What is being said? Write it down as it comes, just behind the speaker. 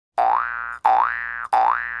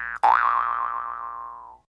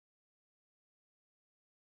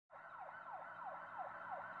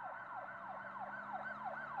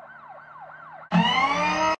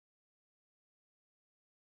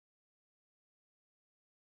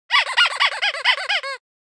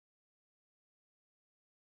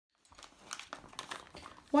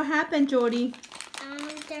What happened, Jordi?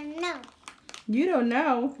 I don't know. You don't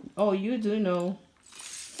know? Oh, you do know.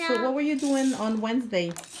 So what were you doing on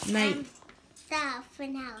Wednesday night? Stuff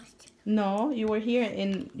in house. No, you were here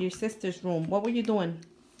in your sister's room. What were you doing?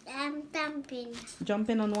 Jumping.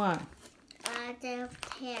 Jumping on what? The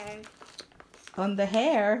chair. On the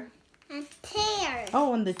hair? A chair.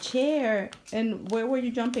 Oh, on the chair. And where were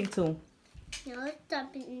you jumping to? No,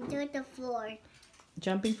 jumping into the floor.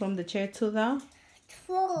 Jumping from the chair to the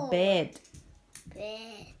Floor. bed.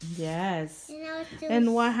 Bed. Yes. And I was doing.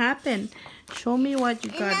 And what happened? Show me what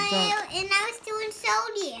you got done. And I was doing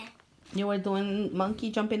slowly. You were doing monkey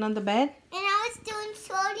jumping on the bed? And I was doing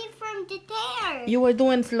slowly from the chair. You were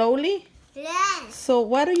doing slowly? Yes. So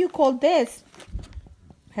what do you call this?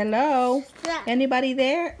 Hello? Yeah. Anybody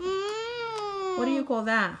there? Mm. What do you call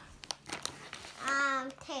that?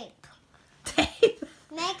 Tape. Tape.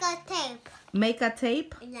 Make a tape. Make a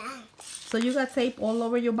tape? Yeah. So you got tape all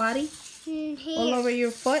over your body? Here. All over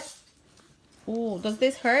your foot? Ooh, does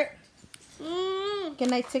this hurt?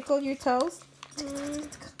 Can I tickle your toes?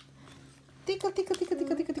 Tickle, tickle, tickle,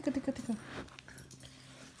 tickle, tickle, tickle, tickle, tickle.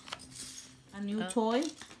 A new toy?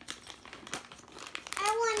 I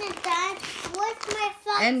want that. What's my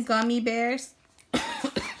phone? And gummy bears.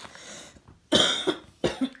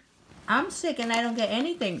 I'm sick and I don't get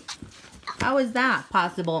anything. How is that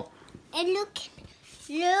possible? And look,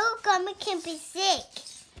 gummy can be sick.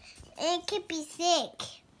 It can be sick.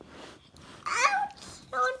 Ouch!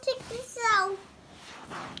 Don't take this out.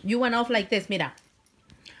 You went off like this, mira.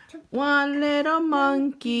 One little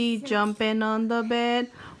monkey jumping on the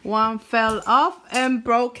bed. One fell off and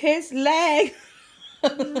broke his leg.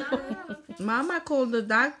 Mama called the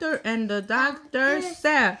doctor and the doctor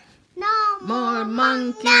said, No more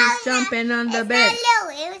monkeys jumping on the bed. It's not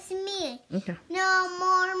Lou, it was me. Okay. No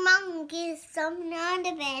more monkeys jumping on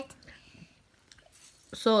the bed.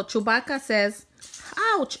 So Chewbacca says,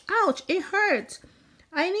 ouch, ouch, it hurts.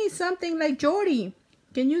 I need something like Jordi.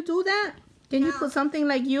 Can you do that? Can you put something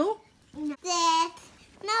like you? No,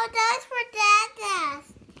 that's for Dada.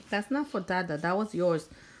 That's not for Dada. That was yours.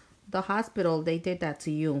 The hospital, they did that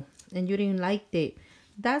to you. And you didn't like it.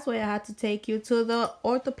 That's why I had to take you to the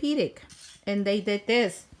orthopedic. And they did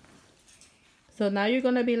this. So now you're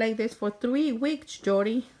going to be like this for 3 weeks,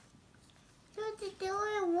 Jordi. So to do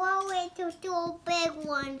it one way to do a big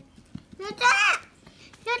one. Not that.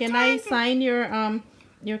 Can I sign your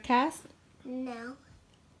cast? No.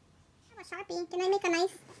 I have a Sharpie. Can I make a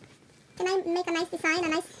nice design, a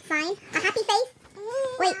nice sign? A happy face?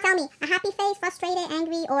 Wait, tell me. A happy face, frustrated,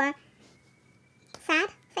 angry, or sad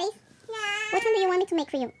face? No. Which one do you want me to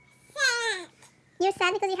make for you? Sad. You're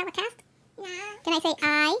sad because you have a cast? No. Can I say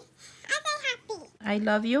I? I say happy. I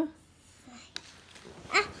love you.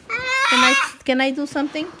 Ah. Can I do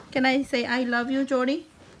something? Can I say I love you, Jordi?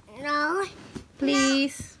 No.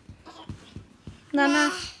 Please.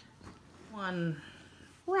 Nana. One.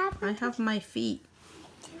 What I happened? have my feet.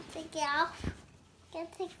 Take it off. Can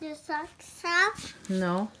I take the socks off?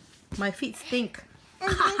 No. My feet stink.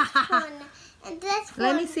 And this one. And this one.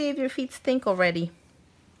 Let me see if your feet stink already.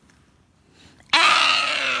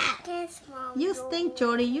 This one. You stink,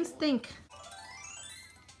 Jordi. You stink.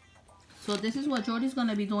 So this is what Jordi's going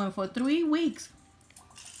to be doing for 3 weeks.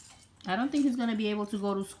 I don't think he's going to be able to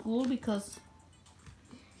go to school because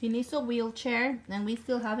he needs a wheelchair and we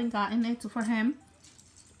still haven't gotten it for him.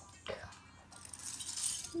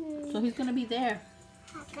 So he's going to be there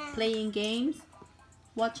playing games,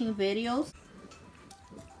 watching videos.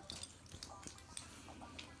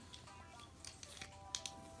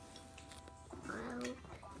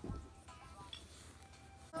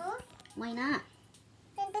 Why not?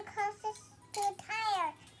 Because it's too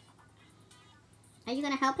tired. Are you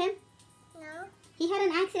going to help him? No. He had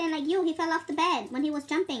an accident like you. He fell off the bed when he was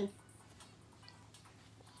jumping.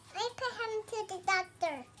 I put him to the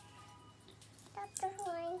doctor. Dr.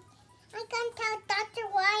 Wayne. I can tell Dr.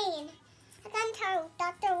 Wayne. I can tell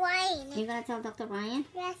Dr. Wayne. You're going to tell Dr. Ryan?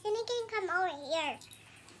 Yes, and he can come over here.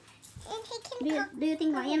 And he can come. Do you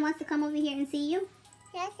think Ryan wants to come over here and see you?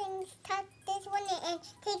 Yes, and touch this one and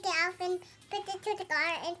take it off and put it to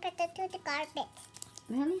the carpet.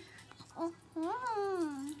 Really?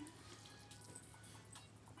 Mm-hmm.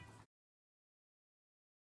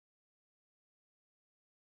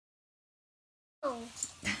 Oh.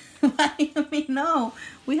 What do you mean no?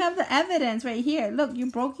 We have the evidence right here. Look,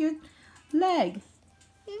 you broke your leg.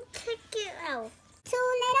 You took it out. 2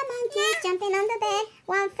 little monkeys jumping on the bed.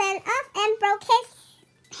 One fell off and broke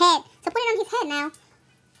his head. So put it on his head now.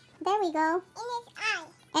 There we go. In his eye.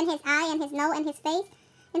 And his eye and his nose and his face.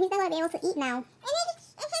 And he's not going to be able to eat now. And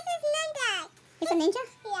his ninja. He's a ninja?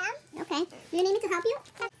 Yeah. Okay. Do you need me to help you?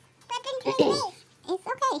 It's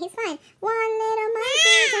okay. He's fine. One little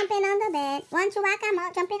monkey jumping on the bed. One Chewbacca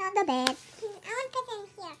jumping on the bed. I want to put him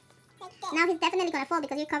here. Like that. Now he's definitely going to fall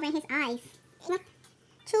because you're covering his eyes.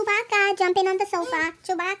 Chewbacca jumping on the sofa.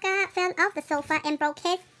 Chewbacca fell off the sofa and broke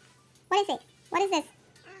his... What is it? What is this?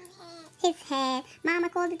 His head. Mama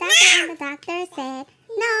called the doctor and the doctor said,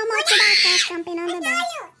 no more Chewbacca jumping on the bed.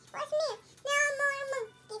 What's me? No more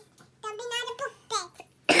monkeys jumping on the book bed.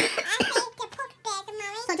 I hate the book bed,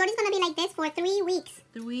 Mommy. So Jordi's going to be like this for 3 weeks.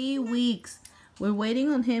 3 weeks. We're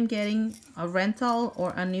waiting on him getting a rental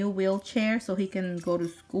or a new wheelchair so he can go to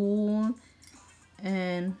school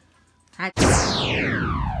and so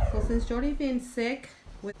since Jordi being sick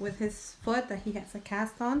with his foot that he has a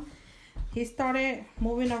cast on, he started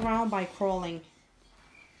moving around by crawling.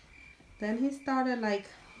 Then he started like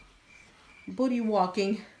booty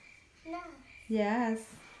walking. No. Yes.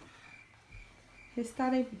 He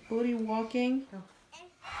started booty walking.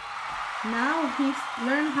 Now he's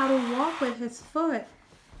learned how to walk with his foot.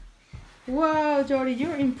 Whoa, Jordi,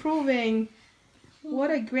 you're improving.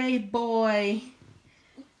 What a great boy.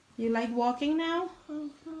 You like walking now?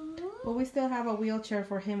 But we still have a wheelchair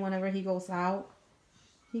for him whenever he goes out.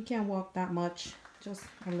 He can't walk that much, just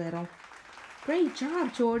a little. Great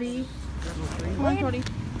job, Jordi. Come on, Jordi.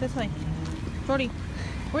 This way. Jordi,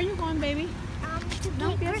 where are you going, baby?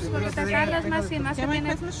 No, Get my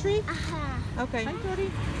Christmas tree? Okay. Hi,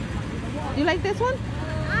 Jordi. You like this one?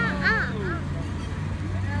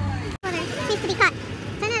 Needs to be cut.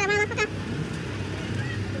 Turn it around, Africa.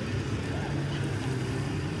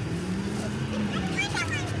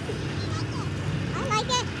 I like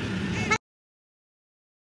it.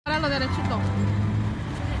 Páralo derechito.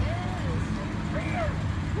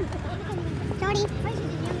 Jordi,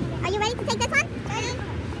 are you ready to take this one?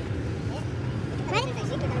 Ready?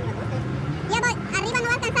 Yeah, but arriba no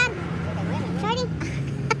va a alcanzar. Jordi.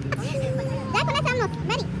 Ya con eso vámonos.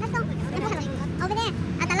 Ready, let's go. Empújalo. Over there,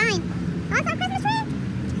 at the line. Oh, it's our Christmas tree.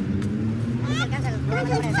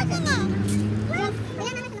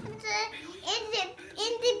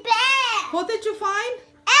 In the bed. What did you find?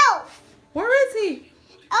 Elf. Where is he?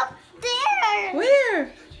 Up there.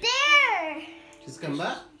 Where? There. Just come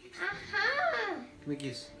back. Uh-huh. Give me a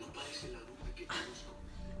kiss.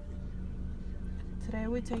 Today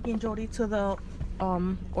we're taking Jordi to the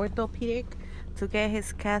orthopedic to get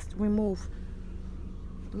his cast removed.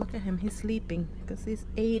 Look at him, he's sleeping because it's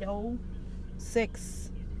 8:06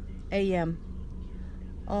 a.m.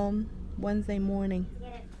 Wednesday morning.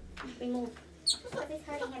 Get it. Remove. Because it's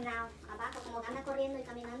hurting him now. Abajo, como anda corriendo y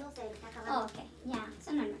caminando, se está acabando. Oh, okay. Yeah,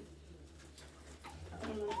 so normal.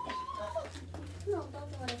 No,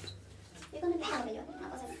 don't worry. You're gonna be happy, yo. Una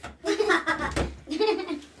cosa así.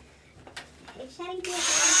 It's shedding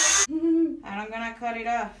tears. And I'm gonna cut it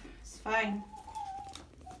off. It's fine.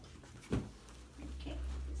 Okay,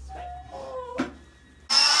 this way.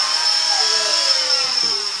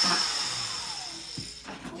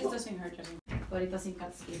 This doesn't hurt, Jordi. But it doesn't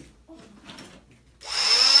cut skin.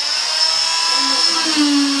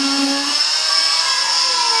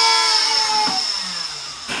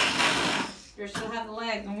 You still have the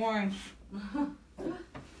leg, don't worry.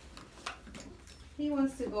 He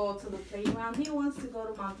wants to go to the playground. He wants to go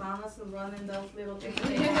to McDonald's and run in those little things.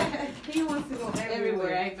 He wants to go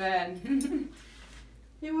everywhere. I bet.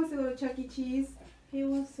 He wants to go to Chuck E. Cheese. He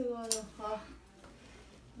wants to go to...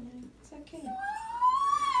 It's okay.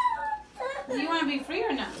 Do you want to be free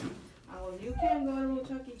or not? Well, you can go to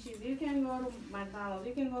Chuck E. Cheese. You can go to McDonald's.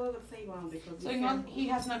 You can go to the playground because... So he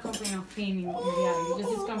has no complaint of pain in reality. He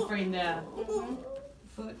just is comforting the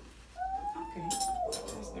foot. Okay.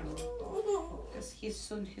 That's normal. Because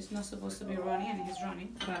he's not supposed to be running and he's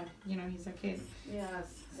running. But, you know, he's a kid. Yes.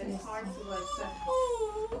 It's hard to accept.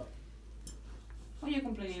 Why are you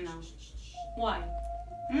complaining now? Why?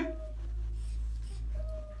 Hmm?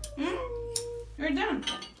 Hmm? You're done.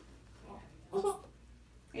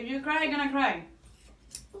 If you cry, you're gonna cry.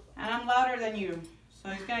 And I'm louder than you. So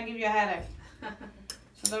it's gonna give you a headache.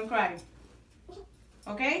 So don't cry.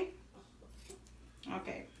 Okay?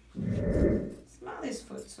 Okay. Smell this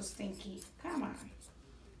food so stinky. Come on.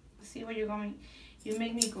 See what you're going. You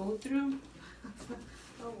make me go through.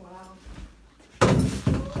 Oh wow.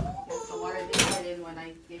 That's the water they put in when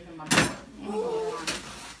I gave him a bath.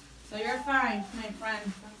 So you're fine, my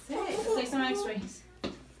friend. That's it. Let's take some x-rays.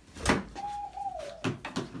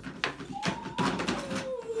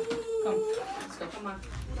 Come. Let's go. Come on.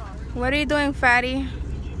 What are you doing, fatty?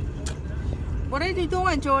 What are you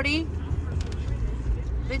doing, Jordi?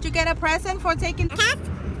 Did you get a present for taking... Test?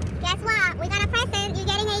 Guess what? We got a present. You're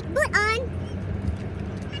getting a boot on.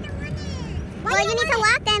 I don't want it. Well, you need to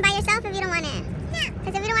walk then by yourself.